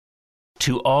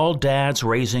To all dads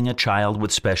raising a child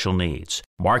with special needs,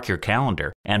 mark your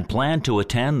calendar and plan to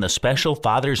attend the Special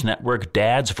Fathers Network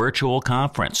Dads Virtual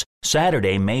Conference,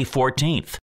 Saturday, May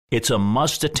 14th. It's a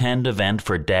must-attend event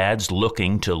for dads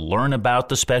looking to learn about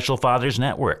the Special Fathers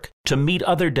Network, to meet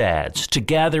other dads, to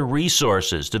gather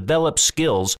resources, develop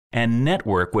skills, and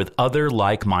network with other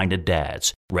like-minded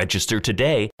dads. Register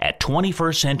today at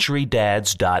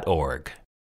 21stcenturydads.org.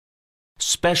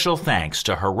 Special thanks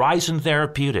to Horizon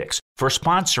Therapeutics for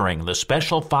sponsoring the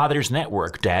Special Fathers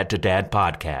Network Dad to Dad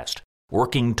podcast,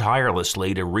 working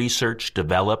tirelessly to research,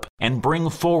 develop, and bring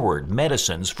forward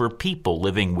medicines for people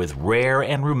living with rare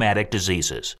and rheumatic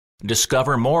diseases.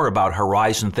 Discover more about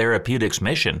Horizon Therapeutics'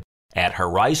 mission at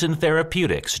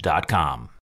horizontherapeutics.com.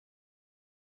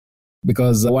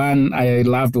 Because one, I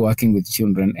loved working with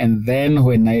children, and then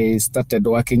when I started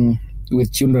working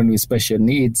with children with special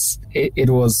needs, it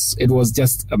was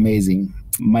just amazing.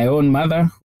 My own mother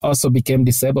also became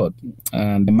disabled,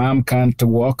 and the mom can't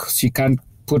walk. She can't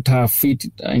put her feet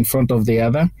in front of the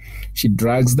other. She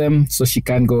drags them, so she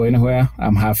can't go anywhere.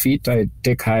 I'm her feet. I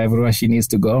take her everywhere she needs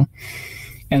to go.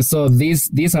 And so this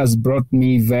has brought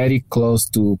me very close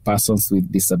to persons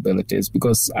with disabilities,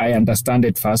 because I understand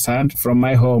it firsthand from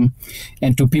my home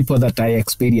and to people that I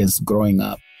experienced growing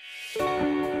up.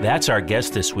 That's our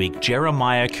guest this week,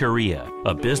 Jeremiah Kuria,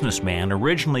 a businessman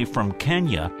originally from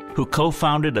Kenya who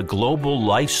co-founded a global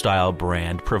lifestyle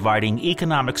brand providing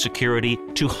economic security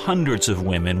to hundreds of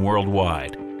women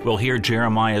worldwide. We'll hear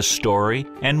Jeremiah's story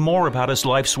and more about his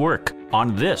life's work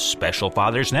on this Special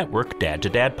Fathers Network Dad to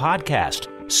Dad podcast.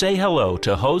 Say hello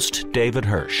to host David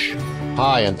Hirsch.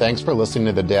 Hi, and thanks for listening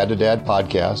to the Dad to Dad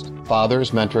podcast,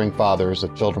 Fathers Mentoring Fathers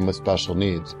of Children with Special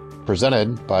Needs,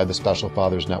 presented by the Special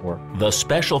Fathers Network. The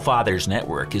Special Fathers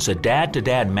Network is a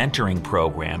dad-to-dad mentoring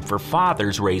program for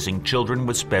fathers raising children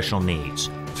with special needs.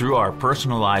 Through our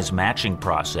personalized matching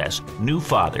process, new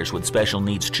fathers with special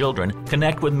needs children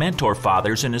connect with mentor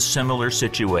fathers in a similar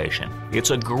situation. It's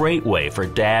a great way for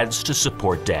dads to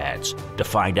support dads. To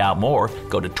find out more,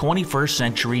 go to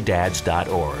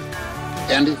 21stcenturydads.org.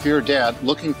 And if you're a dad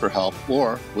looking for help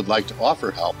or would like to offer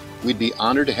help, we'd be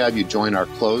honored to have you join our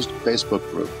closed Facebook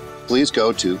group. Please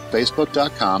go to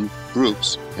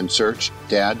facebook.com/groups and search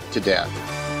Dad to Dad.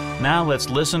 Now let's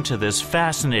listen to this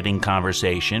fascinating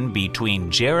conversation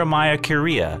between Jeremiah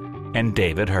Kuria and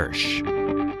David Hirsch.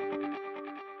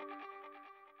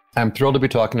 I'm thrilled to be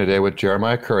talking today with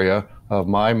Jeremiah Kuria of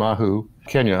Maaimahiu,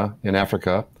 Kenya in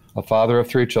Africa, a father of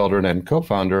 3 children and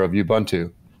co-founder of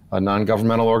Ubuntu, a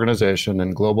non-governmental organization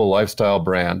and global lifestyle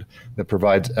brand that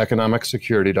provides economic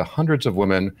security to hundreds of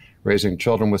women raising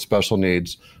children with special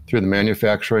needs through the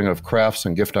manufacturing of crafts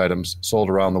and gift items sold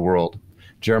around the world.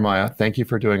 Jeremiah, thank you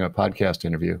for doing a podcast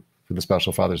interview for the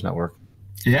Special Fathers Network.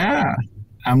 Yeah,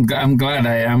 I'm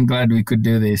glad we could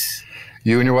do this.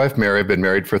 You and your wife, Mary, have been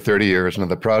married for 30 years and are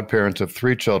the proud parents of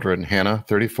 3 children, Hannah,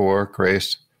 34,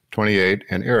 Grace, 28,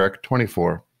 and Eric,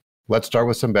 24. Let's start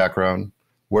with some background.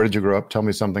 Where did you grow up? Tell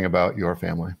me something about your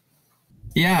family.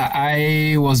 Yeah,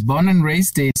 I was born and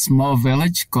raised in a small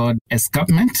village called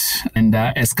Escarpment. And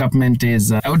Escarpment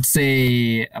is, I would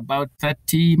say, about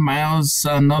 30 miles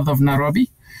north of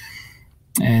Nairobi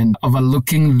and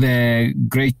overlooking the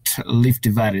Great Rift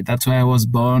Valley. That's where I was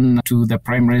born, to the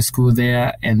primary school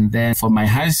there. And then for my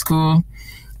high school,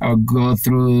 I would go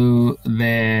through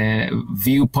the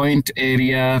viewpoint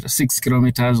area, 6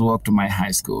 kilometers walk to my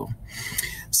high school.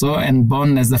 So, and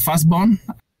born as the firstborn.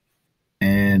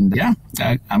 And yeah,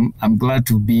 I'm glad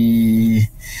to be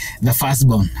the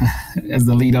firstborn as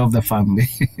the leader of the family.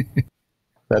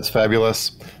 That's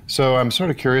fabulous. So I'm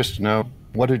sort of curious to know,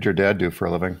 what did your dad do for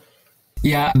a living?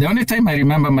 Yeah, the only time I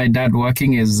remember my dad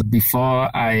working is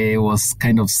before I was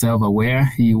kind of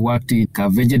self-aware. He worked in a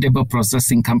vegetable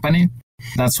processing company.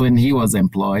 That's when he was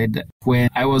employed. When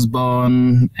I was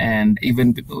born, and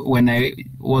even when I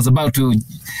was about to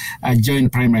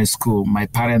join primary school, my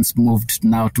parents moved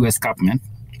now to Escarpment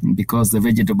because the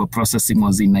vegetable processing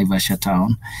was in Naivasha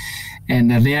town. And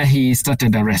there he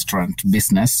started a restaurant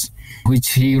business,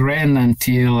 which he ran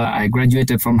until I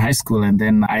graduated from high school. And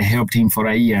then I helped him for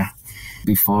a year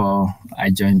before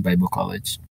I joined Bible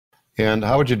college. And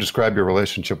how would you describe your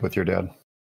relationship with your dad?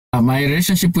 My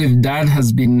relationship with dad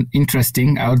has been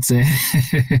interesting, I would say.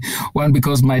 One,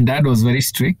 because my dad was very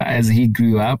strict as he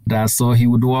grew up. So he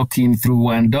would walk in through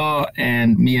one door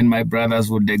and me and my brothers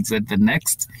would exit the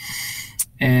next.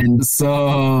 And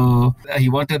so he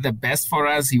wanted the best for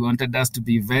us. He wanted us to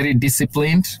be very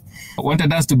disciplined,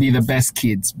 wanted us to be the best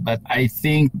kids. But I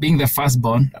think being the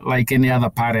firstborn, like any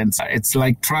other parents, it's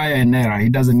like trial and error. He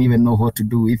doesn't even know what to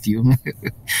do with you.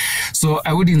 So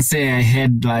I wouldn't say I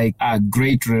had like a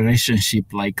great relationship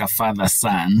like a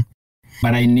father-son,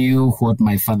 but I knew what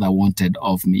my father wanted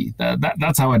of me.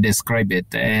 That's how I describe it.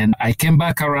 And I came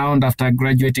back around after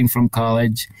graduating from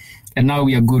college, and now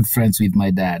we are good friends with my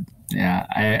dad. Yeah,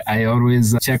 I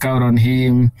always check out on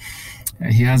him.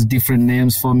 He has different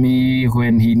names for me.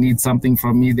 When he needs something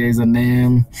from me, there's a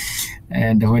name.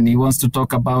 And when he wants to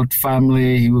talk about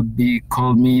family, he would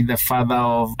call me the father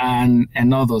of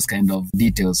and all those kind of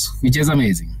details, which is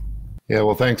amazing. Yeah,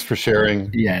 well, thanks for sharing.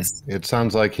 Yes. It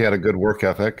sounds like he had a good work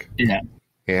ethic. Yeah.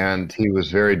 And he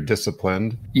was very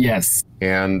disciplined. Yes.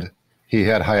 And he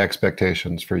had high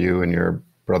expectations for you and your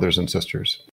brothers and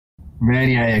sisters.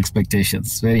 Very high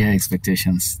expectations. Very high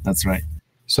expectations. That's right.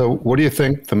 So what do you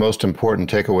think the most important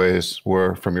takeaways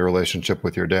were from your relationship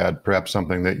with your dad? Perhaps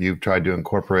something that you've tried to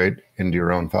incorporate into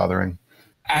your own fathering?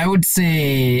 I would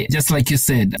say, just like you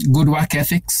said, good work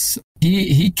ethics.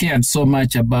 He cared so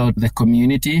much about the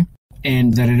community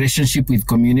and the relationship with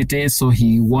community. So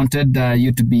he wanted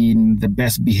you to be in the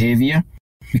best behavior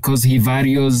because he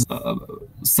values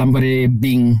somebody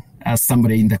being as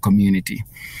somebody in the community.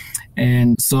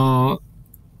 And so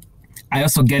I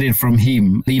also get it from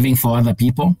him, living for other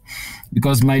people,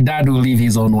 because my dad will leave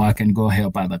his own work and go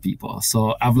help other people.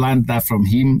 So I've learned that from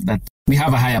him, that we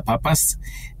have a higher purpose,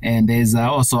 and there's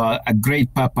also a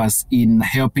great purpose in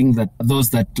helping those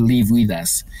that live with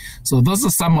us. So those are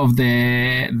some of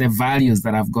the values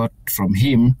that I've got from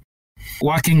him.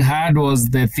 Working hard was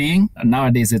the thing.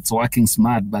 Nowadays it's working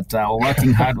smart, but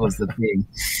working hard was the thing.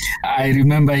 I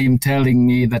remember him telling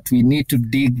me that we need to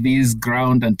dig this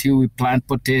ground until we plant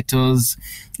potatoes,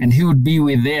 and he would be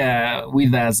there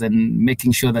with us and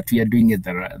making sure that we are doing it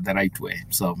the right way.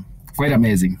 So quite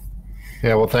amazing.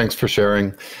 Yeah, well, thanks for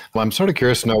sharing. Well, I'm sort of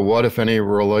curious to know what, if any,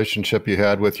 relationship you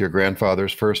had with your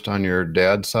grandfathers, first on your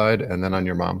dad's side and then on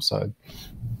your mom's side.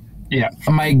 Yeah,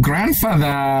 my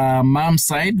grandfather, mom's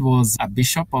side, was a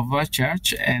bishop of our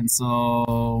church, and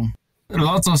so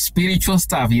lots of spiritual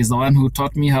stuff. He's the one who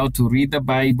taught me how to read the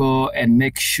Bible and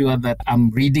make sure that I'm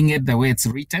reading it the way it's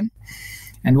written,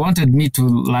 and wanted me to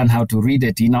learn how to read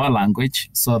it in our language.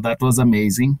 So that was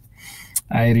amazing.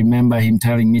 I remember him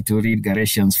telling me to read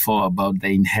Galatians 4 about the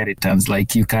inheritance.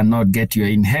 Like, you cannot get your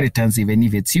inheritance even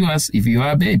if it's yours if you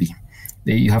are a baby.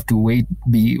 You have to wait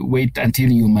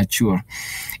until you mature.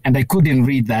 And I couldn't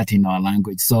read that in our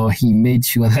language. So he made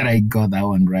sure that I got that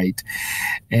one right.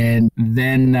 And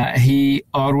then he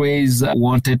always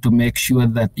wanted to make sure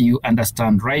that you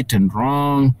understand right and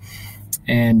wrong,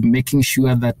 and making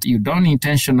sure that you don't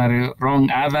intentionally wrong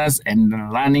others, and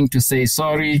learning to say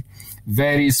sorry.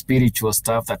 Very spiritual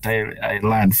stuff that I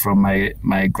learned from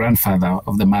my grandfather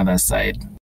of the mother's side.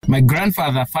 My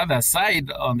grandfather, father's side,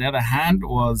 on the other hand,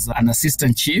 was an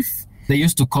assistant chief. They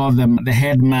used to call them the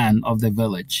head man of the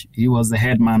village. He was the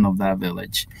head man of that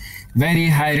village. Very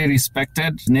highly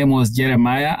respected. His name was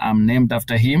Jeremiah. I'm named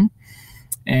after him.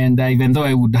 And even though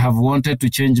I would have wanted to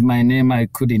change my name, I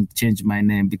couldn't change my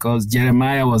name because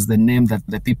Jeremiah was the name that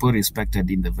the people respected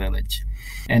in the village.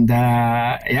 And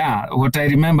what I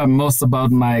remember most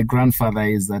about my grandfather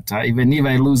is that even if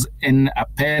I lose a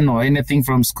pen or anything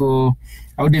from school,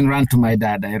 I wouldn't run to my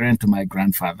dad. I ran to my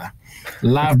grandfather.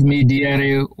 Loved me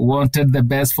dearly, wanted the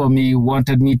best for me,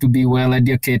 wanted me to be well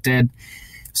educated.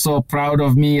 So proud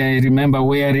of me. I remember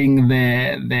wearing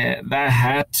that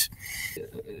hat.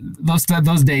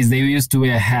 Those days they used to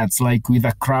wear hats like with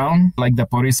a crown, like the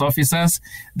police officers.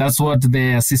 That's what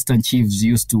the assistant chiefs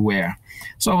used to wear.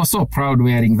 So I was so proud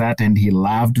wearing that, and he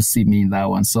loved to see me in that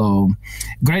one. So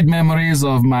great memories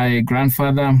of my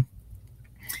grandfather.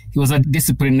 He was a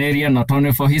disciplinarian, not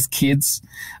only for his kids,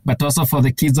 but also for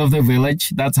the kids of the village.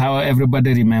 That's how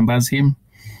everybody remembers him.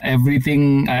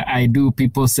 Everything I do,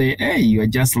 people say, "Hey, you're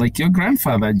just like your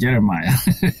grandfather, Jeremiah,"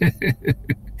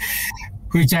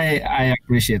 which I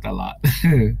appreciate a lot.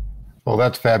 Well,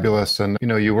 that's fabulous. And,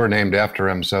 you were named after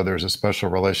him, so there's a special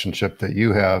relationship that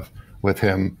you have with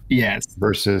him. Yes.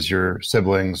 Versus your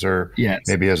siblings or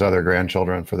maybe his other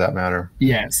grandchildren for that matter.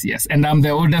 Yes. And I'm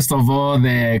the oldest of all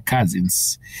the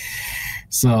cousins.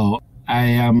 So I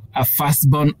am a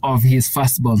firstborn of his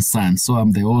firstborn son. So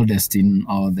I'm the oldest in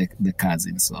all the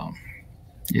cousins. So,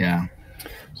 yeah.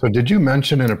 So did you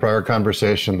mention in a prior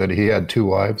conversation that he had two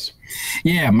wives?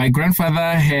 Yeah, my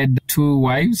grandfather had two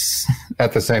wives.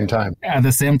 At the same time? At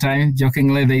the same time,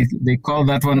 jokingly, they call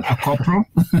that one a corporal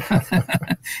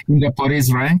in the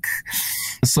police rank.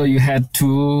 So you had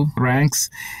two ranks.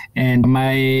 And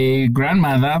my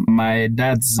grandmother, my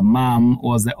dad's mom,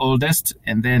 was the oldest.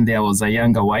 And then there was a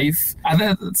younger wife at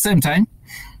the same time.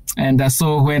 And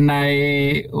so when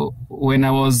I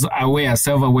was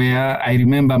self-aware, I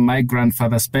remember my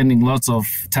grandfather spending lots of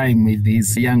time with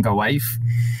his younger wife.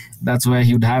 That's where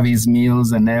he would have his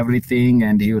meals and everything,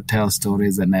 and he would tell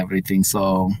stories and everything.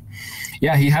 So,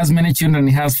 yeah, he has many children.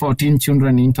 He has 14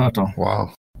 children in total.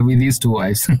 Wow. With his two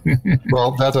wives.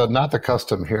 Well, that's not the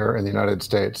custom here in the United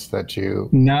States that you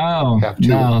have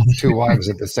two wives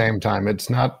at the same time. It's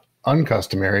not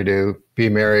uncustomary to be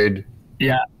married.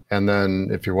 Yeah. And then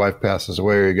if your wife passes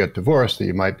away or you get divorced, that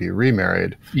you might be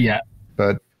remarried. Yeah.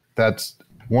 But that's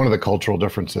one of the cultural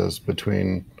differences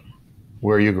between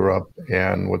where you grew up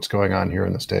and what's going on here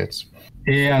in the States.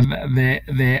 Yeah,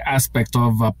 the aspect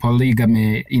of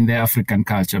polygamy in the African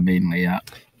culture mainly, yeah.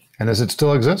 And does it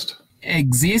still exist?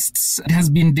 Exists. It has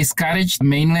been discouraged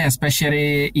mainly,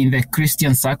 especially in the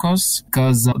Christian circles,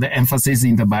 because of the emphasis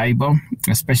in the Bible.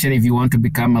 Especially if you want to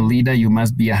become a leader, you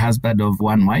must be a husband of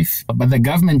one wife. But the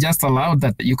government just allowed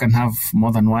that you can have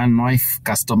more than one wife,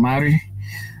 customary.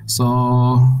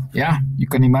 So, yeah, you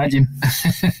can imagine.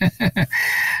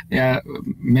 Yeah,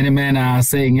 many men are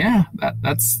saying, yeah,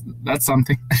 that's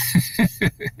something.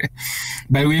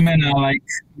 But women are like,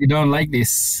 we don't like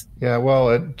this. Yeah, well,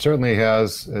 it certainly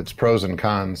has its pros and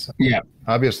cons. Yeah.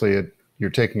 Obviously, you're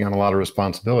taking on a lot of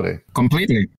responsibility.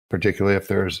 Completely. Particularly if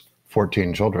there's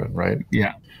 14 children, right?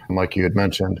 Yeah. Like you had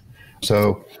mentioned.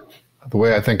 So the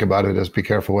way I think about it is be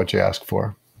careful what you ask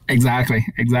for. Exactly.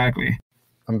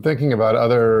 I'm thinking about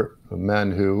other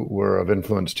men who were of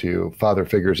influence to you, father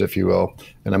figures, if you will,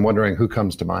 and I'm wondering who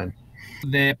comes to mind.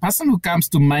 The person who comes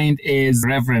to mind is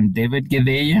Reverend David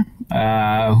Gedeye,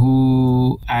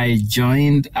 who I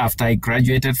joined after I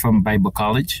graduated from Bible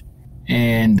college.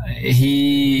 And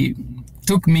he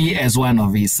took me as one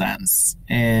of his sons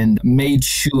and made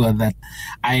sure that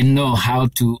I know how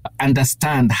to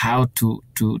understand how to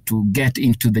get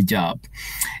into the job.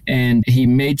 And he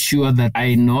made sure that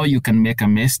I know you can make a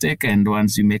mistake. And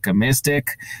once you make a mistake,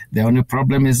 the only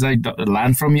problem is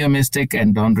learn from your mistake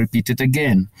and don't repeat it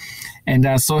again. And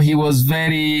so he was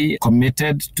very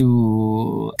committed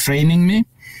to training me.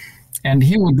 And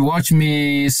he would watch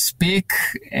me speak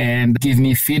and give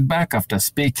me feedback after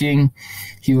speaking.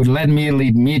 He would let me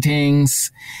lead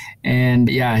meetings. And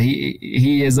yeah,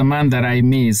 he is a man that I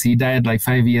miss. He died like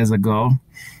 5 years ago.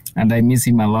 And I miss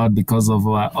him a lot because of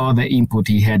all the input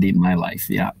he had in my life.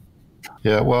 Yeah.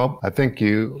 Yeah, well, I think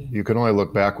you can only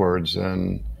look backwards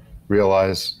and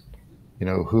realize,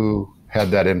 who had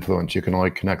that influence. You can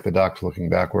only connect the dots looking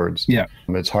backwards. Yeah.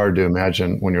 It's hard to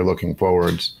imagine when you're looking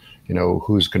forwards,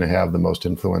 who's going to have the most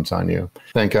influence on you.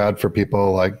 Thank God for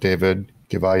people like David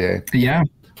Gedeye. Yeah.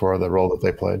 For the role that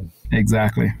they played.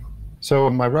 Exactly. So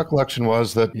my recollection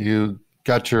was that you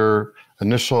got your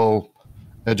initial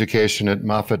education at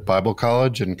Moffat Bible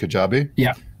College in Kajabi.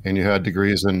 Yeah. And you had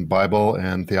degrees in Bible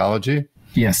and theology.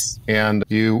 Yes. And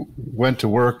you went to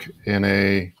work in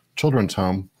a children's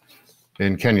home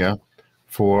in Kenya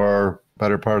for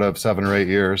better part of 7 or 8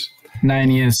 years. 9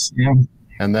 years, yeah.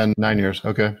 And then 9 years,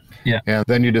 okay. Yeah. And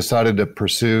then you decided to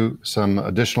pursue some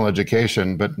additional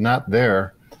education, but not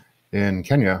there in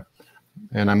Kenya.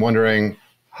 And I'm wondering,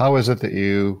 how is it that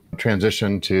you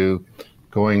transitioned to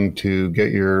going to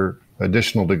get your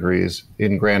additional degrees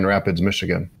in Grand Rapids,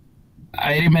 Michigan?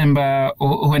 I remember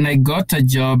when I got a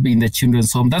job in the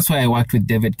children's home, that's why I worked with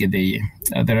David Gedeye,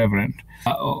 the Reverend.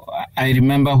 I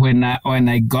remember when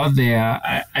I got there,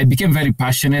 I became very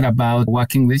passionate about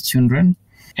working with children.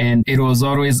 And it was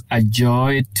always a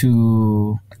joy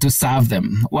to serve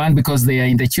them. One, because they are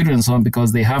in the children's home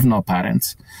because they have no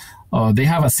parents, or they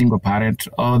have a single parent,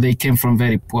 or they came from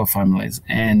very poor families.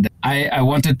 And I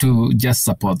wanted to just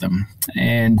support them.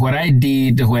 And what I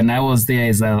did when I was there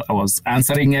is I was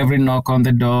answering every knock on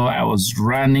the door. I was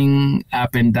running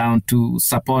up and down to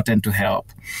support and to help.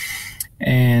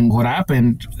 And what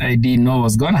happened, I didn't know what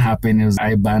was going to happen, is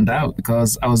I burned out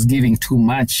because I was giving too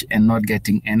much and not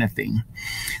getting anything.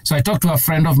 So I talked to a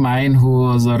friend of mine who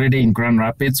was already in Grand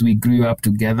Rapids. We grew up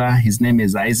together. His name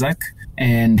is Isaac.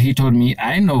 And he told me,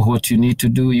 I know what you need to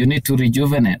do. You need to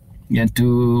rejuvenate. And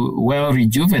to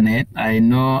rejuvenate, I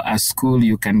know a school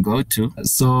you can go to.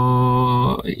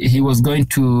 So he was going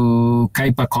to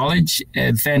Kaipa College,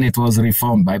 and then it was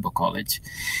Reformed Bible College.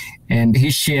 And he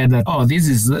shared that, this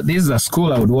is a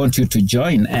school I would want you to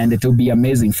join, and it will be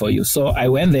amazing for you. So I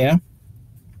went there.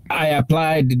 I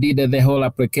applied, did the whole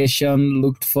application,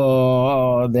 looked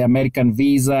for the American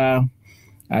visa.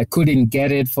 I couldn't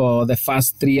get it for the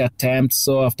first 3 attempts.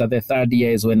 So after the third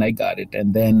year is when I got it.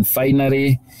 And then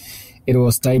finally, it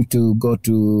was time to go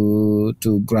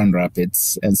to Grand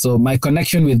Rapids. And so my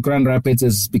connection with Grand Rapids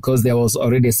is because there was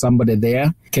already somebody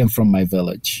there, came from my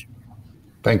village.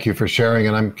 Thank you for sharing.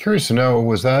 And I'm curious to know,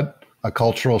 was that a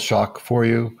cultural shock for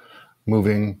you,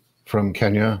 moving from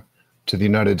Kenya to the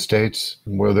United States?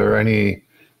 Were there any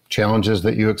challenges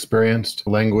that you experienced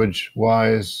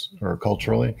language-wise or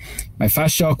culturally? My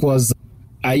first shock was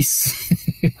ice.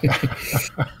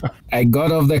 I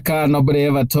got off the car. Nobody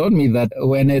ever told me that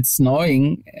when it's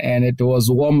snowing and it was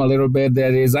warm a little bit,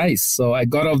 there is ice. So I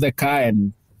got off the car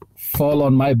and fall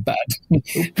on my butt.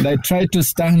 And I tried to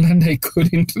stand and I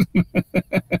couldn't.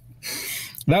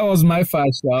 That was my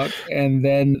first shock. And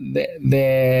then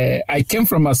I came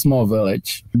from a small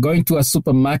village. Going to a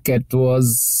supermarket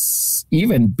was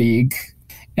even big.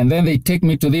 And then they take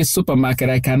me to this supermarket.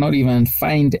 I cannot even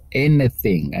find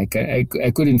anything. I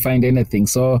couldn't find anything.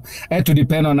 So I had to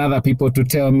depend on other people to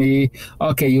tell me,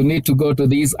 okay, you need to go to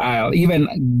this aisle.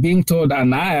 Even being told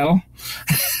an aisle,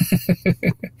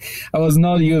 I was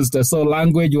not used to. So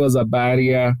language was a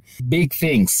barrier. Big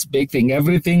thing.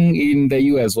 Everything in the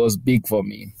U.S. was big for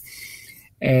me.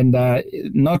 And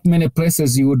not many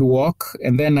places you would walk.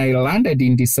 And then I landed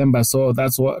in December. So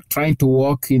that's what, trying to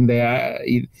walk in there.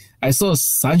 I saw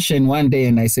sunshine one day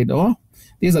and I said, this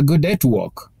is a good day to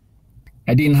walk.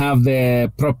 I didn't have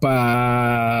the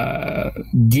proper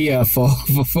gear for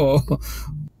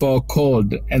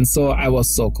cold. And so I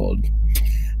was so cold.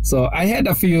 So I had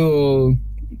a few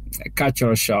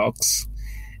cultural shocks.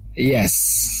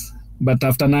 Yes. But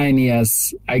after 9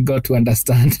 years, I got to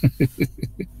understand.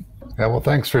 Yeah, well,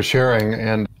 thanks for sharing.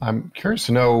 And I'm curious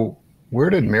to know, where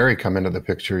did Mary come into the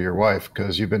picture, your wife?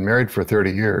 Because you've been married for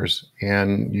 30 years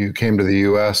and you came to the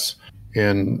U.S.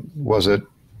 in, was it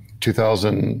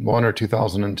 2001 or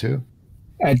 2002?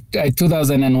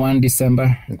 2001,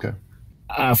 December. Okay.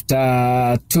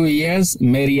 After 2 years,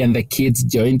 Mary and the kids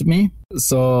joined me.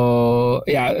 So,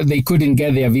 yeah, they couldn't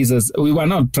get their visas. We were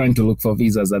not trying to look for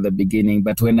visas at the beginning,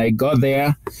 but when I got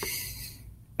there,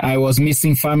 I was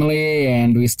missing family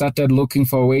and we started looking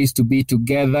for ways to be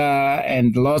together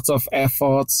and lots of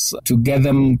efforts to get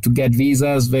them to get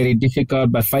visas, very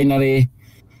difficult. But finally,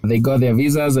 they got their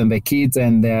visas and the kids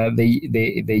and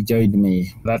they joined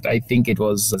me. That I think it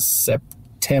was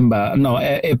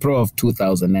April of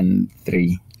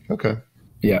 2003. Okay.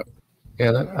 Yeah.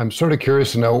 And I'm sort of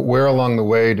curious to know, where along the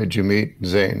way did you meet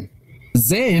Zane?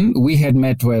 Zane, we had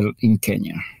met in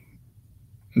Kenya.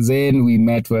 Then we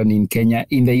met in Kenya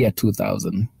in the year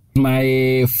 2000.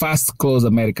 My first close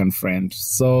American friend.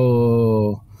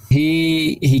 So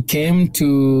he came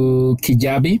to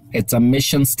Kijabi. It's a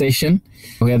mission station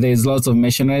where there's lots of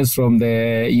missionaries from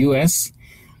the U.S.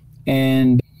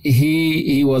 And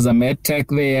he was a med tech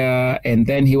there, and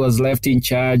then he was left in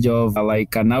charge of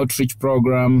like an outreach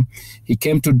program. He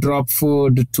came to drop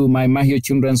food to Maaimahiu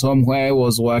Children's Home where I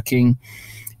was working.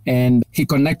 And he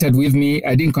connected with me.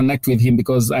 I didn't connect with him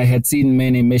because I had seen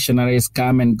many missionaries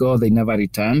come and go. They never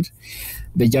returned.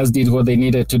 They just did what they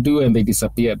needed to do and they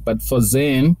disappeared. But for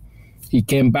Zane, he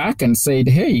came back and said,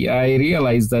 hey, I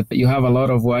realized that you have a lot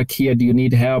of work here. Do you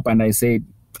need help? And I said,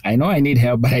 I know I need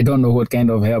help, but I don't know what kind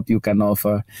of help you can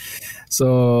offer.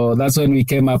 So that's when we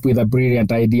came up with a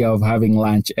brilliant idea of having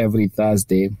lunch every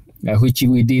Thursday, which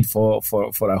we did for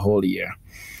a whole year.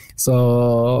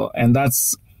 So, and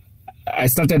I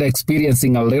started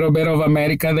experiencing a little bit of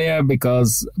America there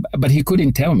but he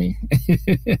couldn't tell me.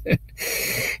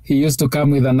 He used to come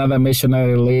with another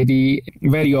missionary lady,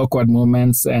 very awkward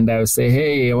moments. And I would say,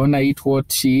 hey, I want to eat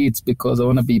what she eats because I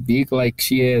want to be big like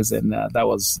she is. And that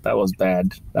was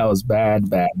bad. That was bad.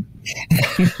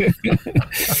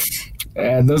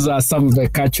 Those are some of the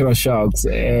cultural shocks.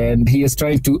 And he is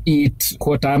trying to eat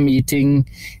what I'm eating,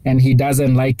 and he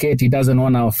doesn't like it. He doesn't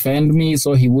want to offend me,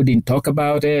 so he wouldn't talk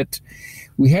about it.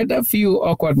 We had a few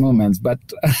awkward moments, but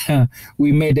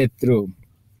we made it through.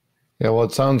 Yeah, well,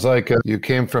 it sounds like you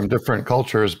came from different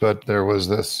cultures, but there was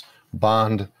this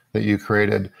bond that you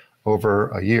created over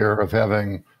a year of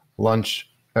having lunch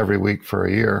every week for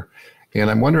a year.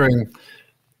 And I'm wondering,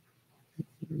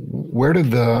 where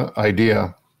did the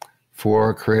idea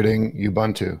for creating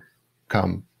Ubuntu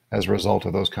come as a result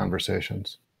of those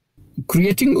conversations?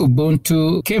 creating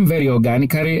Ubuntu came very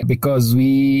organically because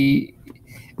we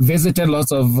visited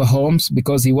lots of homes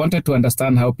because he wanted to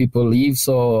understand how people live.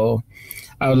 So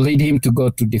I would lead him to go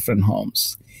to different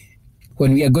homes.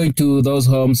 When we are going to those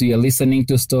homes, we are listening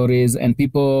to stories, and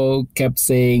people kept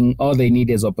saying all they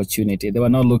need is opportunity. They were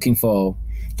not looking to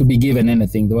be given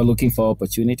anything. They were looking for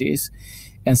opportunities.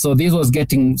 And so this was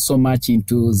getting so much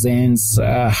into Zane's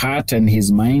heart and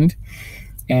his mind.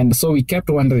 And so we kept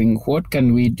wondering, what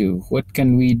can we do? What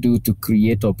can we do to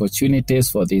create opportunities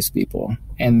for these people?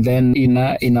 And then in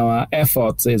our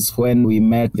efforts is when we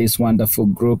met this wonderful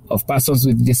group of persons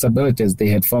with disabilities. They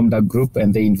had formed a group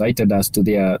and they invited us to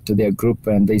their group,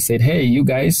 and they said, hey, you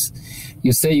guys,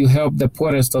 you say you help the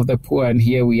poorest of the poor, and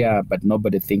here we are, but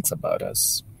nobody thinks about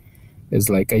us. It's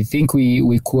like, I think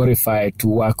we qualify to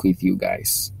work with you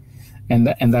guys. And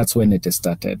that's when it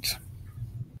started.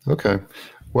 Okay.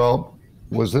 Well,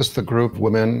 was this the group of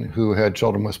women who had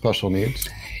children with special needs?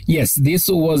 Yes, this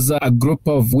was a group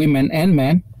of women and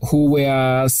men who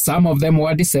were, some of them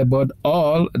were disabled,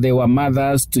 or they were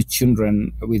mothers to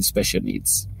children with special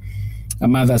needs.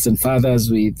 Mothers and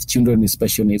fathers with children with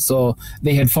special needs. So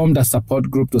they had formed a support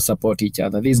group to support each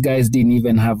other. These guys didn't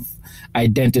even have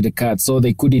identity cards, so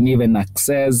they couldn't even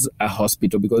access a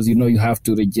hospital because, you have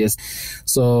to register.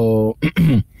 So...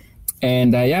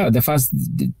 And the first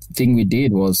thing we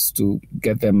did was to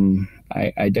get them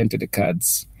identity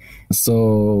cards.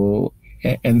 So,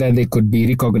 and then they could be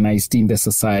recognized in the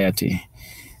society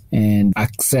and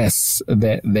access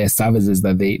the services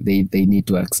that they need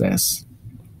to access.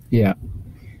 Yeah.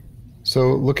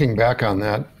 So looking back on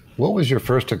that, what was your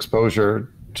first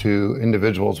exposure to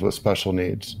individuals with special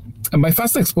needs? My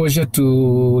first exposure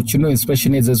to children with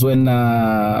special needs is when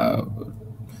I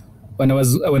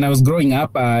was growing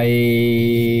up. I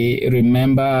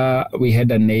remember we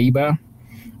had a neighbor.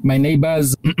 My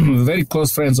neighbors, very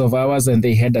close friends of ours, and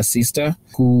they had a sister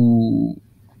who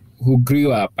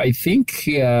grew up. I think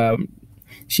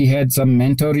she had some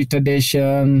mental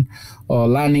retardation or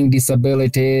learning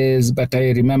disabilities, but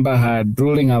I remember her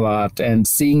drooling a lot and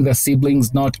seeing the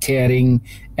siblings not caring,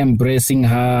 embracing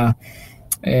her.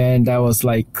 And I was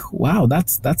like, wow,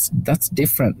 that's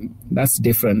different. That's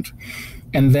different.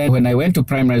 And then when I went to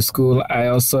primary school, I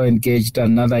also engaged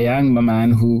another young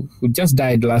man who just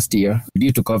died last year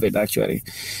due to COVID, actually.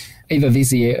 Either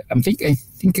this year, I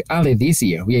think early this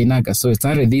year. We are in August, so it's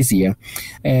early this year.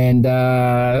 And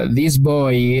this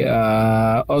boy,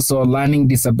 also learning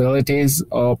disabilities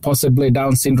or possibly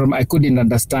Down syndrome. I couldn't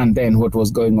understand then what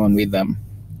was going on with them.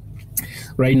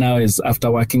 Right now, is after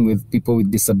working with people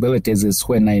with disabilities, is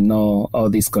when I know all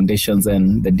these conditions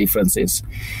and the differences.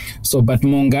 So, but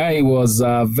Mungai was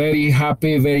very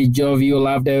happy, very jovial,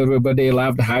 loved everybody,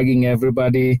 loved hugging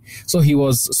everybody. So he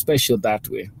was special that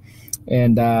way.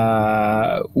 And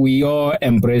we all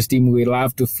embraced him. We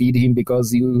loved to feed him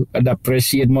because he would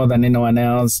appreciate more than anyone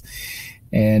else.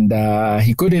 And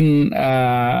he couldn't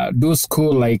do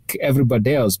school like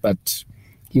everybody else, but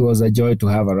he was a joy to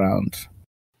have around.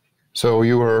 So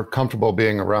you were comfortable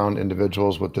being around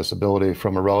individuals with disability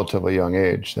from a relatively young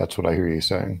age. That's what I hear you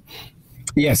saying.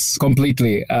 Yes,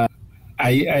 completely.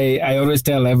 I always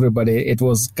tell everybody it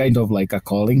was kind of like a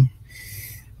calling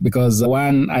because,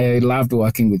 one, I loved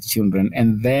working with children.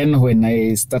 And then when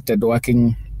I started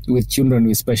working with children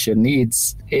with special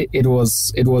needs, it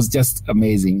was just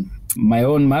amazing. My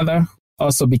own mother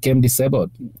also became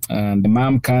disabled. And the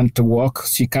mom can't walk.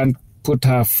 She can't put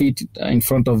her feet in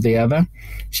front of the other.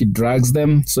 She drags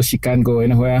them so she can't go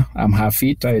anywhere. I'm her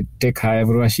feet. I take her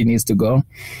everywhere she needs to go.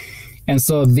 And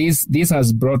so this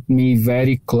has brought me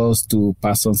very close to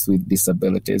persons with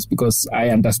disabilities because I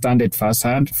understand it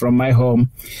firsthand from my home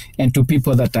and to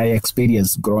people that I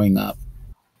experienced growing up.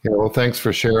 Yeah, well, thanks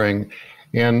for sharing.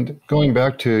 And going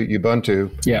back to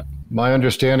Ubuntu, my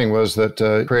understanding was that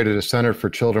you created a center for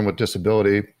children with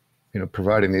disability,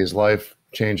 providing these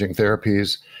life-changing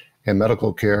therapies and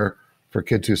medical care for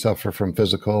kids who suffer from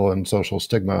physical and social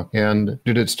stigma. And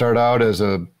did it start out as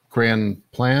a grand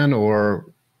plan, or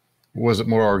was it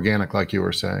more organic, like you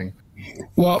were saying?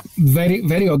 Well, very,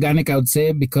 very organic, I would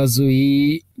say, because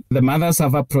the mothers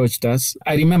have approached us.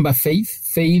 I remember Faith.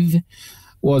 Faith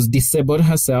was disabled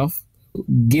herself,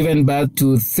 given birth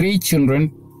to 3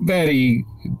 children, very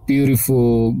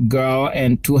beautiful girl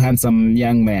and 2 handsome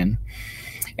young men.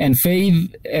 And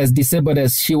Faith, as disabled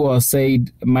as she was,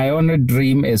 said, my only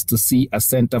dream is to see a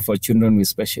center for children with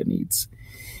special needs.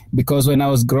 Because when I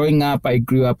was growing up, I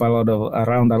grew up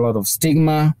around a lot of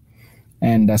stigma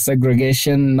and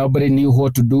segregation. Nobody knew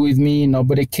what to do with me.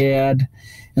 Nobody cared.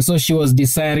 And so she was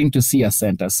desiring to see a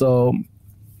center. So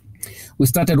We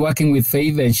started working with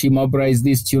Faith, and she mobilized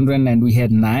these children, and we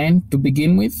had 9 to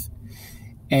begin with.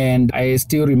 And I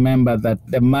still remember that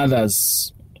the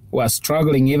mothers were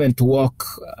struggling even to walk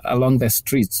along the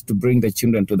streets to bring the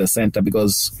children to the center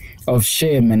because of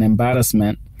shame and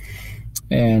embarrassment,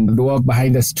 and walk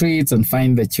behind the streets and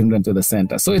find the children to the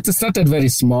center. So it started very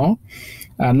small,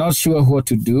 not sure what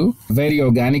to do. Very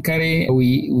organically,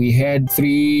 we had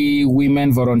 3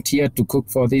 women volunteer to cook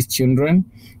for these children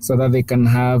so that they can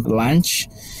have lunch,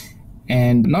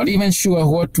 and not even sure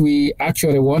what we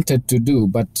actually wanted to do,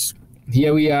 but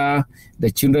here we are. The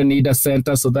children need a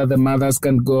center so that the mothers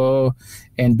can go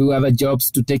and do other jobs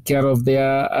to take care of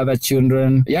their other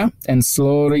children. Yeah, and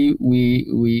slowly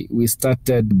we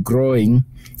started growing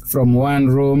from 1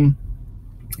 room,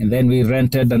 and then we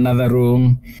rented another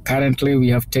room. Currently, we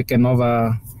have taken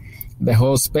over the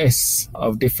whole space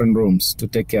of different rooms to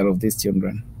take care of these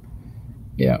children.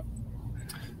 Yeah.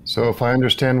 So if I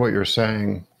understand what you're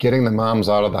saying, getting the moms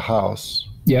out of the house,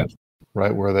 Yeah.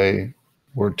 right, where they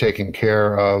were taking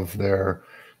care of their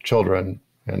children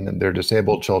and their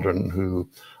disabled children who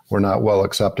were not well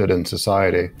accepted in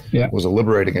society, Yeah. was a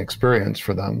liberating experience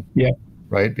for them, Yeah.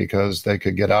 right? Because they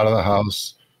could get out of the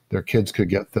house, their kids could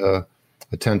get the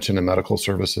attention and medical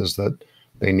services that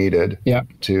they needed Yeah.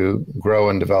 to grow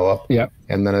and develop. Yeah.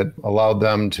 And then it allowed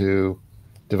them to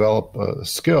develop a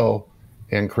skill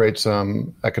and create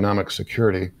some economic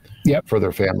security Yeah. for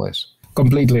their families.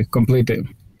 Completely.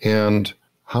 And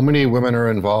how many women are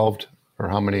involved, or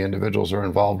how many individuals are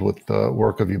involved with the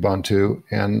work of Ubuntu,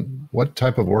 and what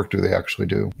type of work do they actually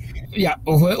do? Yeah,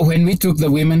 when we took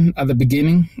the women at the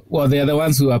beginning, well, they're the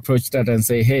ones who approached us and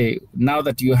say, hey, now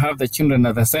that you have the children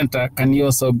at the center, can you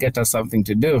also get us something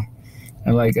to do?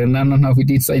 I'm like, no, we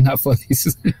did sign up for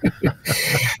this.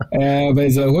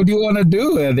 But so, what do you want to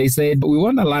do? They said, we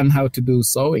want to learn how to do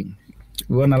sewing.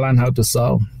 We want to learn how to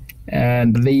sew.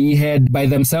 And they had by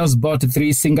themselves bought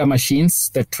 3 Singer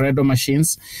machines, the treadle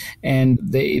machines, and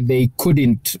they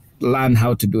couldn't learn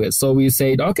how to do it. So we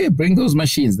said, okay, bring those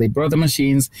machines. They brought the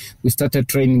machines. We started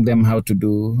training them how to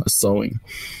do sewing.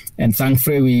 And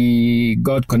thankfully, we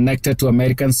got connected to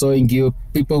American Sewing Guild,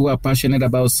 people who are passionate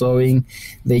about sewing.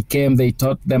 They came, they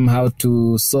taught them how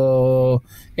to sew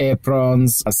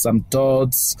aprons, some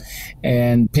totes,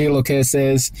 and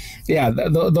pillowcases. Yeah,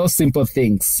 those simple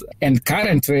things. And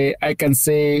currently, I can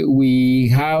say we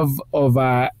have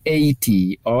over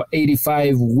 80 or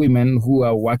 85 women who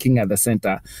are working at the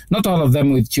center. Not all of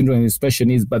them with children with special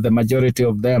needs, but the majority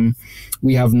of them,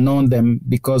 we have known them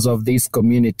because of this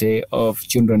community of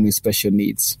children with special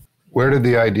needs. Where did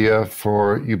the idea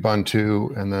for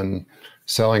Ubuntu and then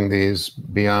selling these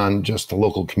beyond just the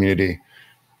local community,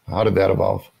 how did that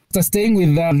evolve? So staying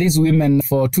with these women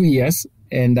for 2 years,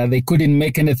 and they couldn't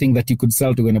make anything that you could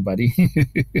sell to anybody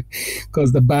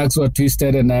because the bags were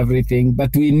twisted and everything.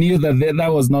 But we knew that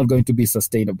that was not going to be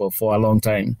sustainable for a long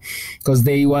time because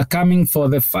they were coming for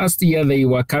the first year, they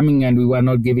were coming and we were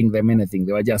not giving them anything.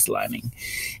 They were just learning.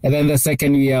 And then the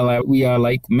second year, we are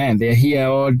like, man, they're here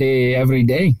all day, every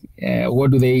day.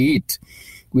 What do they eat?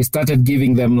 We started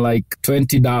giving them like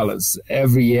 $20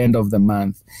 every end of the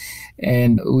month.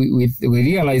 And we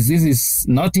realized this is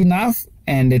not enough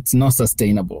and it's not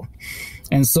sustainable.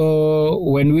 And so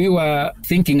when we were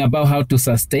thinking about how to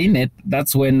sustain it,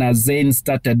 that's when Zane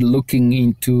started looking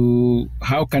into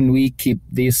how can we keep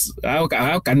this, how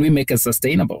can we make it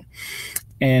sustainable?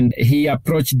 And he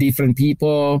approached different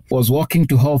people, was walking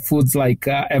to Whole Foods like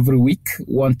every week,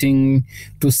 wanting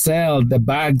to sell the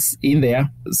bags in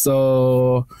there.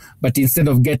 So, but instead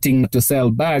of getting to sell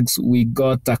bags, we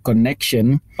got a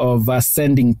connection of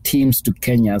sending teams to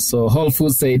Kenya. So Whole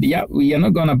Foods said, yeah, we are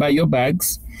not going to buy your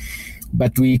bags,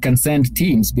 but we can send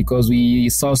teams because we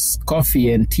source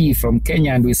coffee and tea from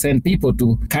Kenya and we send people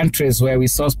to countries where we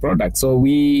source products. So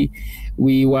we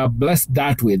were blessed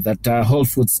that way, that Whole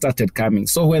Foods started coming.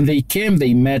 So when they came,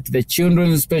 they met the children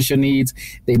with special needs,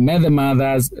 they met the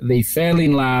mothers, they fell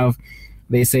in love.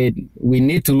 They said, we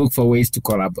need to look for ways to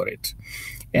collaborate.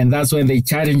 And that's when they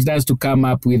challenged us to come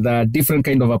up with a different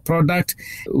kind of a product.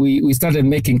 We started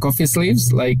making coffee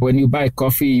sleeves. Like when you buy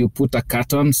coffee, you put a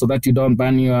carton so that you don't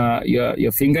burn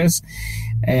your fingers.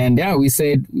 And yeah, we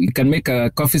said we can make a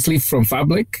coffee sleeve from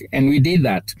fabric. And we did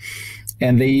that.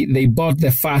 And they bought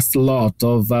the first lot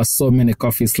of so many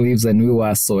coffee sleeves. And we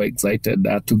were so excited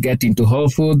to get into Whole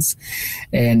Foods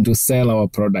and to sell our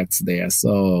products there.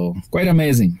 So quite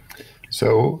amazing.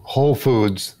 So Whole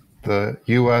Foods, the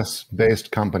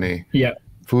U.S.-based company,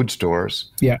 food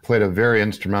stores, played a very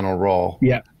instrumental role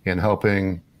in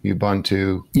helping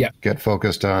Ubuntu get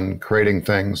focused on creating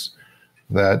things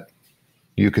that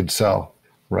you could sell,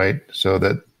 right? So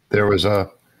that there was a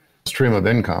stream of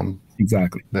income.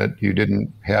 Exactly. That you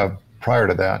didn't have prior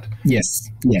to that. Yes.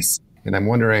 And I'm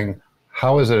wondering,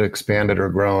 how has it expanded or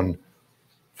grown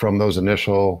from those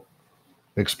initial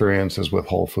experiences with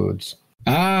Whole Foods?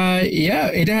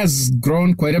 It has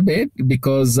grown quite a bit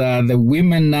because the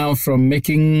women now, from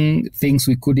making things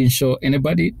we couldn't show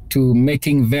anybody to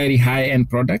making very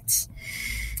high-end products.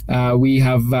 We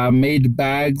have made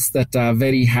bags that are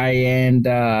very high-end.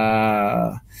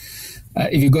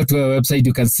 If you go to our website,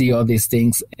 you can see all these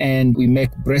things. And we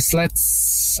make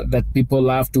bracelets that people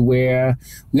love to wear.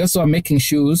 We also are making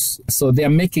shoes. So they are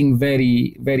making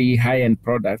very, very high-end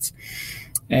products.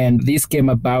 And this came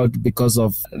about because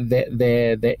of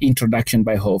the introduction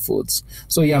by Whole Foods.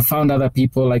 So you have found other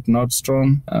people like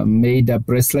Nordstrom made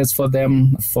bracelets for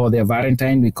them for their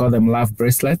Valentine. We call them love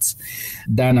bracelets.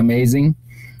 Done amazing.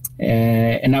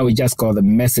 And now we just call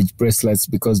them message bracelets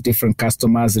because different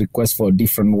customers request for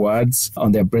different words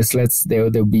on their bracelets.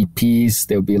 There'll be peace,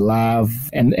 there'll be love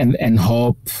and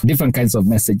hope, different kinds of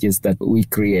messages that we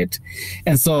create.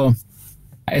 And so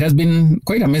it has been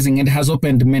quite amazing. It has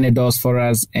opened many doors for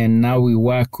us. And now we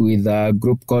work with a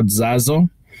group called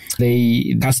Zazo.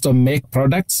 They custom make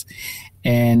products.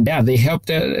 And they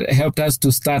helped us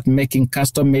to start making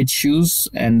custom made shoes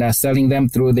and selling them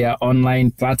through their online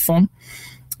platform.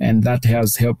 And that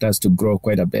has helped us to grow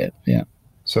quite a bit. Yeah.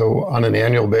 So on an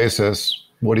annual basis,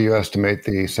 what do you estimate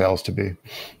the sales to be?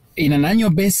 In an annual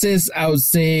basis, I would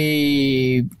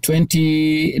say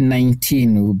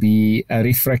 2019 will be a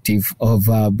reflective of,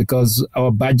 because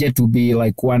our budget will be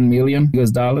like $1 million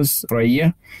for a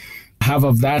year. Half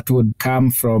of that would come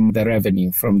from the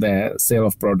revenue, from the sale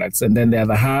of products. And then the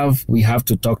other half, we have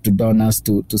to talk to donors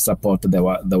to support the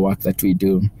work that we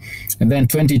do. And then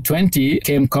 2020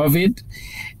 came COVID.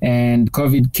 And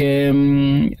COVID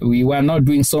came, we were not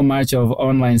doing so much of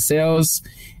online sales.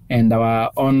 And our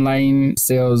online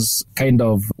sales kind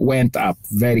of went up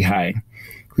very high,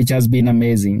 which has been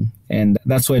amazing. And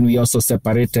that's when we also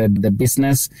separated the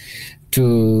business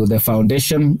to the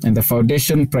foundation. And the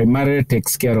foundation primarily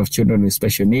takes care of children with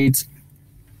special needs.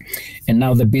 And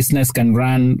now the business can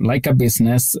run like a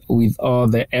business with all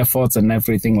the efforts and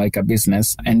everything like a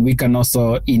business. And we can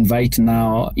also invite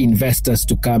now investors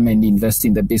to come and invest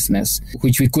in the business,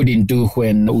 which we couldn't do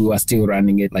when we were still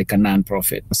running it like a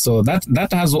nonprofit. So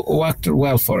that has worked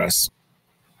well for us.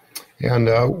 And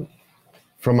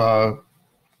from a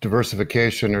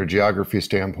diversification or geography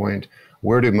standpoint,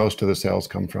 where do most of the sales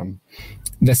come from?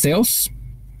 The sales?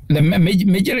 The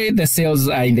majority of the sales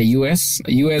are in the U.S.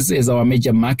 U.S. is our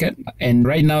major market. And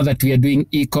right now that we are doing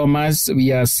e-commerce,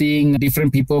 we are seeing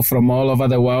different people from all over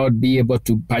the world be able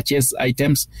to purchase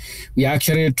items. We are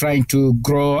actually trying to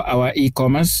grow our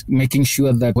e-commerce, making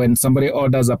sure that when somebody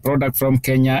orders a product from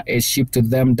Kenya, it's shipped to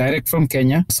them direct from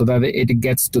Kenya so that it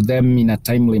gets to them in a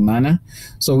timely manner.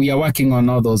 So we are working on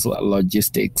all those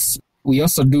logistics. We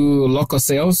also do local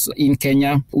sales in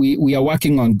Kenya. We are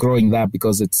working on growing that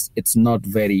because it's not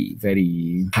very,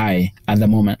 very high at the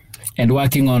moment. And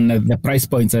working on the price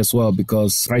points as well,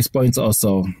 because price points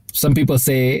also, some people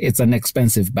say it's an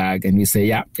expensive bag and we say,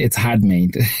 yeah, it's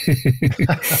handmade.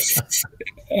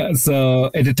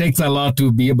 So it takes a lot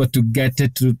to be able to get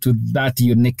it to that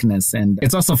uniqueness. And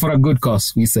it's also for a good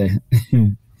cause, we say.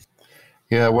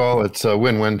 Yeah, well, it's a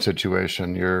win-win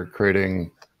situation. You're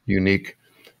creating unique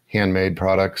handmade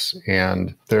products,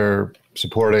 and they're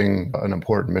supporting an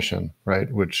important mission, right?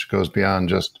 Which goes beyond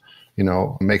just,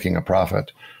 making a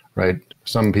profit, right?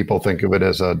 Some people think of it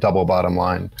as a double bottom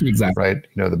line, exactly. Right?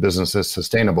 The business is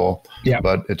sustainable,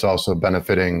 but it's also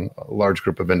benefiting a large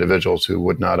group of individuals who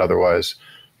would not otherwise,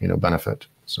 benefit.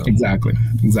 So Exactly.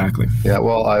 Yeah,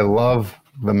 well, I love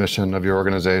the mission of your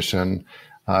organization.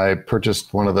 I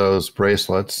purchased one of those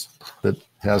bracelets that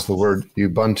has the word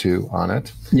Ubuntu on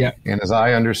it. Yeah. And as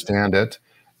I understand it,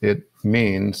 it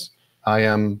means I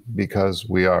am because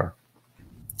we are.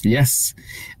 Yes,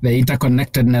 the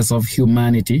interconnectedness of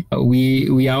humanity.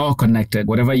 We are all connected.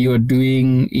 Whatever you are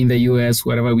doing in the US,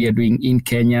 whatever we are doing in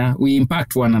Kenya, we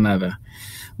impact one another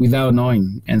without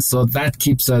knowing. And so that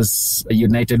keeps us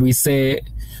united. We say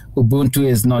Ubuntu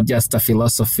is not just a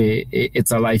philosophy,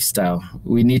 it's a lifestyle.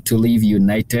 We need to live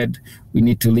united. We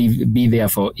need to be there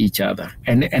for each other.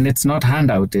 And it's not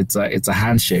handout, it's a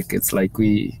handshake. It's like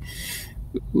you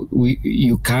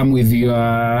come with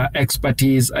your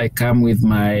expertise, I come with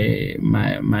my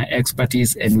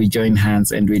expertise, and we join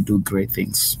hands and we do great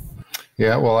things.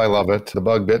 Yeah, well, I love it. The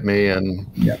bug bit me, and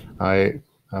I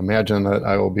imagine that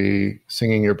I will be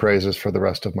singing your praises for the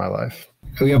rest of my life.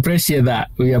 We appreciate that.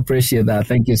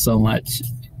 Thank you so much.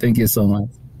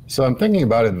 So I'm thinking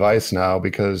about advice now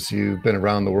because you've been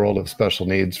around the world of special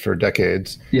needs for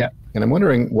decades. Yeah. And I'm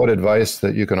wondering what advice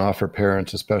that you can offer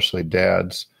parents, especially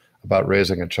dads, about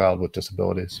raising a child with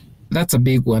disabilities. That's a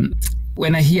big one.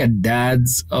 When I hear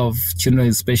dads of children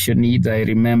with special needs, I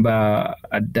remember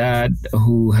a dad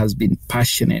who has been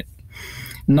passionate.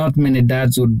 Not many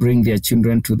dads would bring their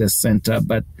children to the center,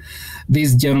 but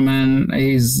this gentleman,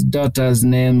 his daughter's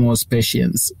name was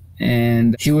Patience.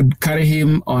 And he would carry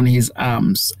him on his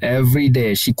arms every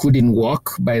day. She couldn't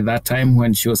walk by that time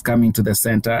when she was coming to the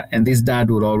center, and this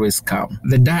dad would always come.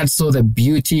 The dad saw the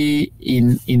beauty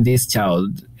in this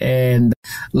child, and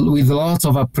with lots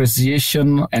of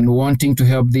appreciation and wanting to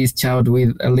help this child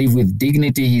live with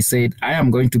dignity, he said, I am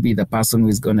going to be the person who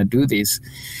is going to do this.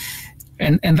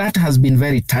 And that has been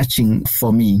very touching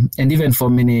for me, and even for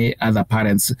many other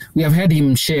parents. We have heard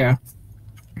him share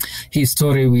his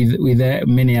story with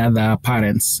many other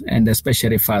parents, and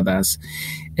especially fathers.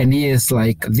 And he is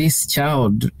like, this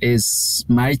child is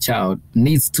my child,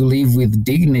 needs to live with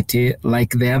dignity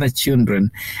like the other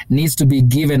children, needs to be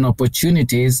given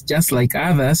opportunities just like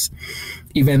others,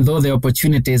 even though the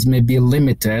opportunities may be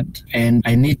limited. And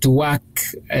I need to work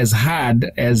as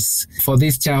hard as for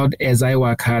this child as I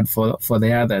work hard for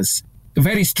the others. A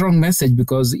very strong message,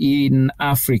 because in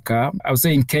Africa, I would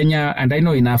say in Kenya, and I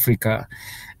know in Africa,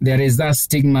 there is that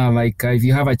stigma like if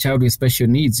you have a child with special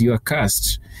needs, you are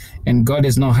cursed, and God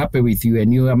is not happy with you,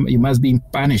 and you must be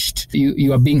punished.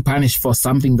 You are being punished for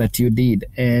something that you did.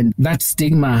 And that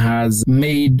stigma has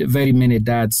made very many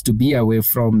dads to be away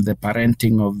from the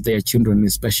parenting of their children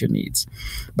with special needs.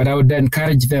 But I would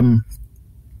encourage them,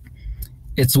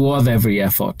 it's worth every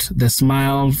effort. The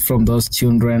smile from those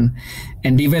children,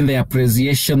 and even the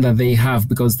appreciation that they have,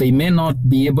 because they may not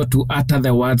be able to utter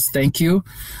the words thank you,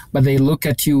 but they look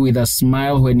at you with a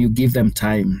smile when you give them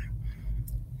time.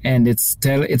 And it's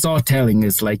all telling.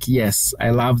 It's like, yes, I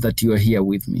love that you are here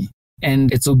with me.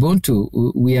 And it's Ubuntu.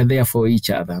 We are there for each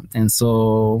other. And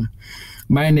so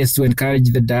mine is to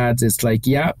encourage the dads. It's like,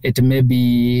 yeah, it may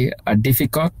be a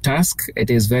difficult task. It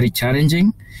is very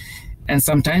challenging. And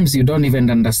sometimes you don't even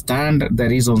understand the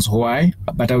reasons why,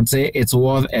 but I would say it's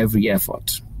worth every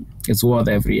effort. It's worth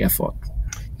every effort.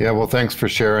 Yeah, well, thanks for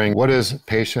sharing. What is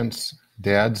Patience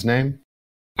dad's name?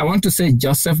 I want to say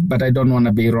Joseph, but I don't want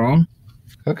to be wrong.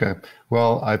 Okay.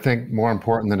 Well, I think more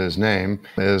important than his name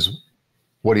is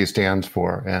what he stands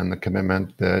for and the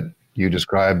commitment that you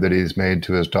described that he's made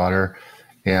to his daughter,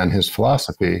 and his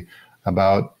philosophy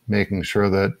about making sure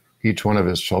that each one of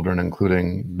his children,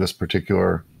 including this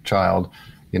particular child,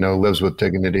 lives with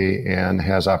dignity and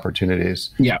has opportunities.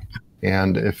 Yeah.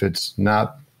 And if it's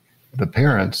not the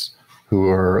parents who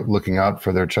are looking out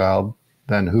for their child,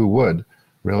 then who would,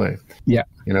 really? Yeah.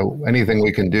 Anything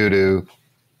we can do to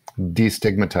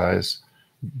destigmatize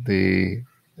the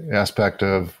aspect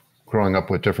of growing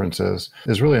up with differences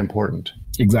is really important.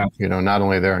 Exactly. Not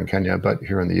only there in Kenya, but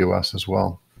here in the U.S. as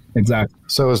well. Exactly.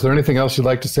 So is there anything else you'd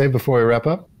like to say before we wrap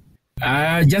up?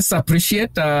 I just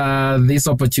appreciate this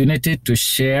opportunity to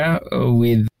share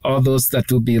with all those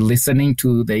that will be listening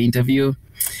to the interview.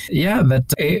 Yeah,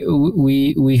 that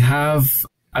we have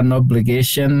an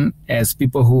obligation as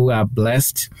people who are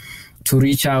blessed to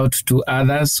reach out to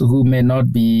others who may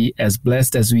not be as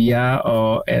blessed as we are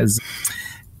or as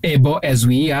able as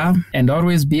we are, and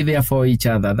always be there for each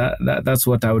other. That's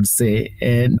what I would say.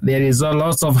 And there is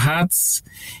lots of hearts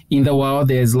in the world.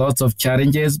 There's lots of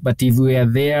challenges, but if we are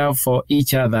there for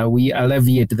each other, we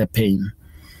alleviate the pain,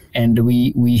 and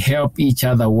we help each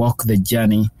other walk the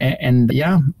journey. And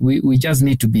we just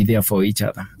need to be there for each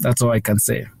other. That's all I can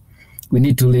say. We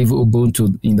need to live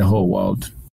Ubuntu in the whole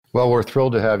world. Well, we're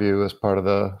thrilled to have you as part of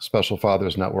the Special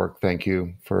Fathers Network. Thank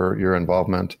you for your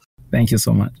involvement. Thank you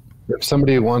so much. If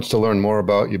somebody wants to learn more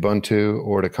about Ubuntu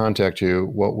or to contact you,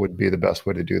 what would be the best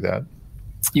way to do that?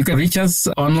 You can reach us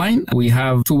online. We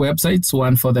have two websites,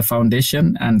 one for the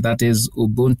foundation, and that is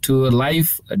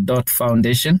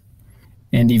ubuntulife.foundation.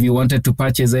 And if you wanted to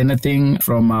purchase anything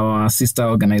from our sister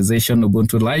organization,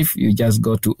 Ubuntu Life, you just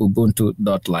go to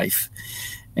ubuntu.life.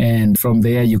 And from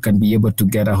there, you can be able to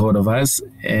get a hold of us.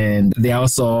 And there are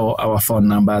also our phone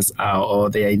numbers are all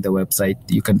there in the website.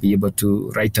 You can be able to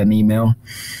write an email.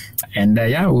 And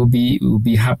we'll be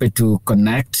happy to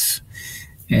connect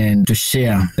and to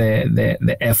share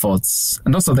the efforts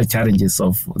and also the challenges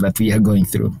that we are going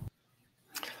through.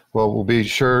 Well, we'll be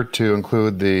sure to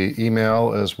include the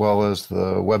email as well as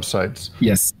the websites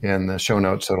in the show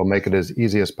notes, so it'll make it as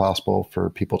easy as possible for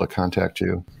people to contact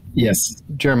you. Yes.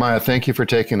 Jeremiah, thank you for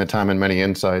taking the time and many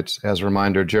insights. As a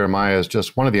reminder, Jeremiah is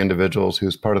just one of the individuals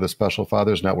who's part of the Special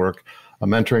Fathers Network, a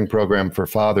mentoring program for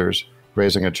fathers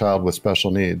raising a child with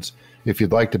special needs. If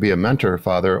you'd like to be a mentor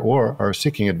father or are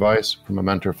seeking advice from a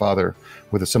mentor father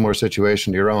with a similar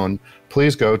situation to your own,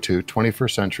 please go to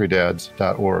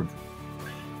 21stcenturydads.org.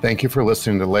 Thank you for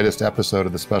listening to the latest episode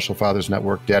of the Special Fathers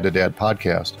Network Dad to Dad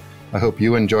podcast. I hope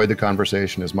you enjoyed the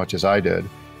conversation as much as I did.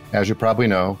 As you probably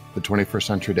know, the 21st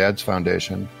Century Dads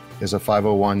Foundation is a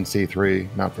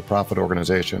 501c3 not-for-profit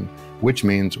organization, which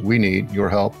means we need your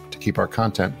help to keep our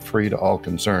content free to all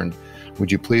concerned.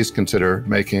 Would you please consider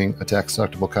making a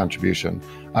tax-deductible contribution?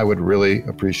 I would really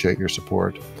appreciate your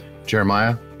support.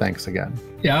 Jeremiah, thanks again.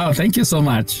 Yeah, thank you so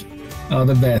much. All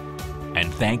the best.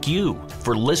 And thank you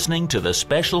for listening to the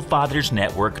Special Fathers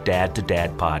Network Dad to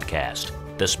Dad podcast.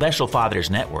 The Special Fathers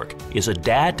Network is a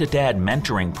dad-to-dad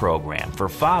mentoring program for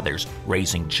fathers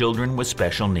raising children with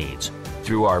special needs.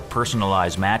 Through our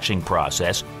personalized matching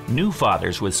process, new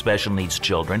fathers with special needs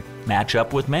children match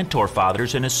up with mentor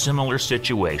fathers in a similar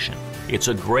situation. It's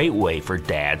a great way for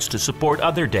dads to support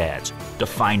other dads. To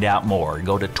find out more,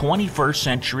 go to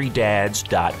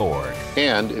 21stcenturydads.org.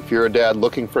 And if you're a dad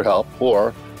looking for help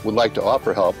or would like to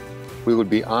offer help, we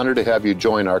would be honored to have you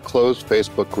join our closed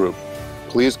Facebook group.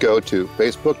 Please go to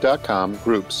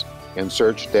facebook.com/groups and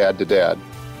search Dad to Dad.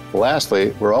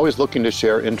 Lastly, we're always looking to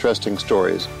share interesting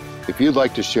stories. If you'd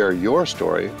like to share your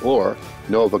story or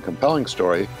know of a compelling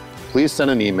story, please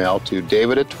send an email to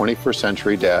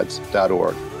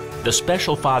david@21stcenturydads.org. The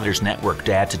Special Fathers Network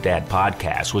Dad to Dad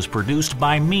podcast was produced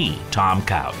by me, Tom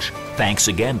Couch. Thanks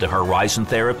again to Horizon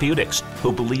Therapeutics,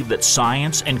 who believe that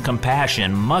science and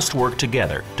compassion must work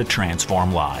together to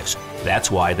transform lives. That's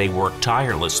why they work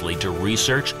tirelessly to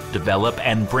research, develop,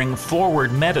 and bring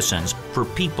forward medicines for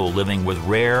people living with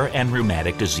rare and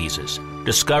rheumatic diseases.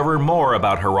 Discover more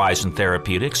about Horizon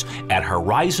Therapeutics at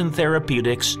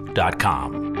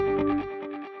horizontherapeutics.com.